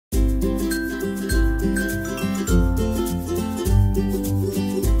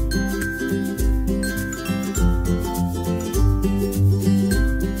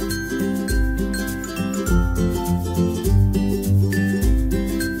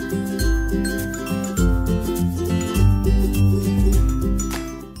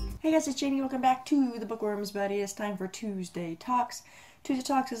guys, it's Janie. Welcome back to the Bookworms Buddy. It's time for Tuesday Talks. Tuesday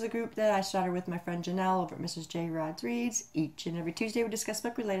Talks is a group that I started with my friend Janelle over at Mrs. J. Rod's Reads. Each and every Tuesday we discuss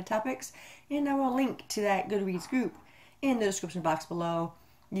book-related topics, and I will link to that Goodreads group in the description box below.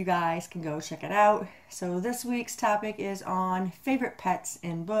 You guys can go check it out. So this week's topic is on favorite pets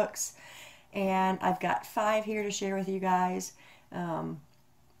in books, and I've got 5 here to share with you guys. I'm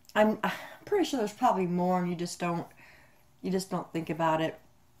pretty sure there's probably more, and you just don't think about it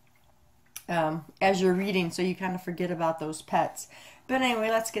as you're reading, so you kind of forget about those pets. But anyway,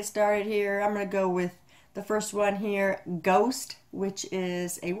 let's get started here. I'm going to go with the first one here, Ghost, which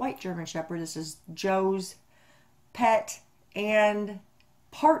is a white German Shepherd. This is Joe's pet and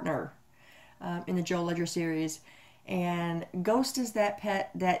partner in the Joe Ledger series. And Ghost is that pet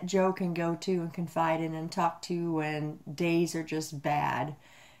that Joe can go to and confide in and talk to when days are just bad.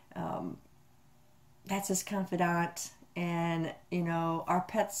 That's his confidant, and you know, our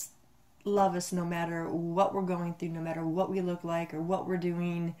pets love us no matter what we're going through, no matter what we look like or what we're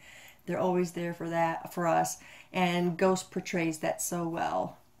doing. They're always there for us, and Ghost portrays that so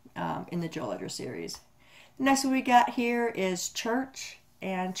well in the Joe Ledger series. The next one we got here is Church,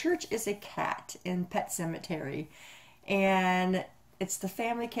 and Church is a cat in Pet Sematary, and it's the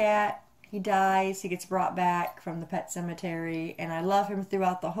family cat. He dies, he gets brought back from the pet cemetery, and I love him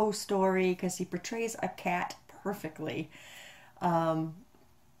throughout the whole story because he portrays a cat perfectly.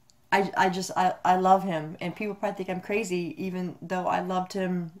 I love him, and people probably think I'm crazy, even though I loved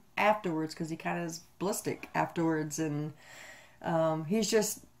him afterwards because he kind of is ballistic afterwards, and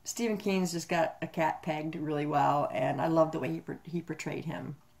Stephen King's just got a cat pegged really well, and I love the way he portrayed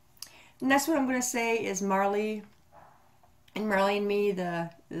him. The next one I'm going to say is Marley, and Marley and Me, the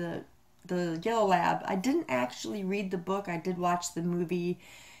Yellow Lab. I didn't actually read the book, I did watch the movie,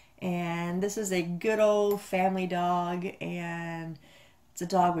 and this is a good old family dog, and it's a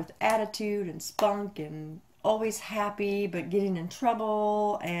dog with attitude and spunk and always happy but getting in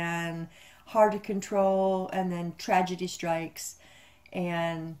trouble and hard to control, and then tragedy strikes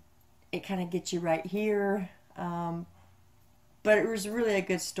and it kind of gets you right here. But it was really a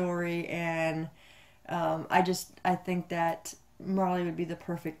good story, and I think that Marley would be the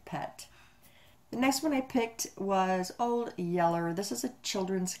perfect pet. The next one I picked was Old Yeller. This is a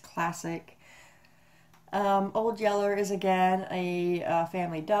children's classic. Old Yeller is again a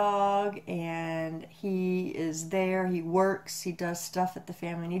family dog, and he is there, he works, he does stuff that the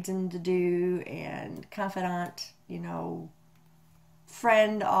family needs him to do, and confidant, you know,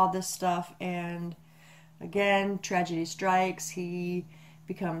 friend, all this stuff, and again, tragedy strikes, he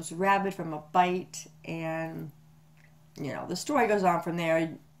becomes rabid from a bite, and you know, the story goes on from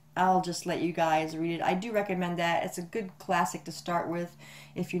there. I'll just let you guys read it. I do recommend that. It's a good classic to start with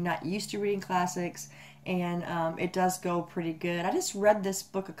if you're not used to reading classics, and it does go pretty good. I just read this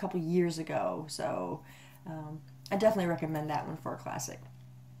book a couple years ago, so I definitely recommend that one for a classic.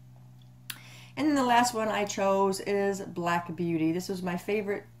 And then the last one I chose is Black Beauty. This was my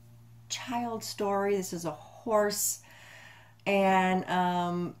favorite child story. This is a horse, and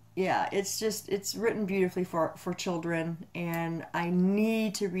yeah, it's written beautifully for children, and I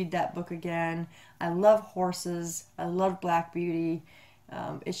need to read that book again. I love horses. I love Black Beauty.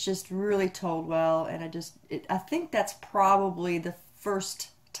 It's just really told well, and I think that's probably the first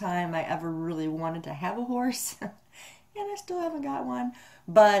time I ever really wanted to have a horse, and I still haven't got one.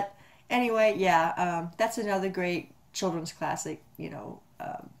 But anyway, yeah, that's another great children's classic, you know,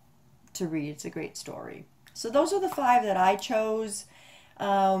 to read. It's a great story. So those are the 5 that I chose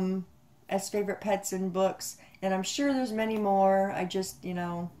as favorite pets in books, and I'm sure there's many more. I just, you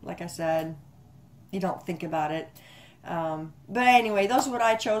know, like I said, you don't think about it. But anyway, those are what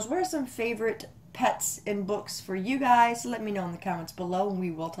I chose. What are some favorite pets in books for you guys? Let me know in the comments below, and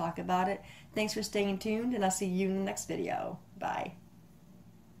we will talk about it. Thanks for staying tuned, and I'll see you in the next video. Bye.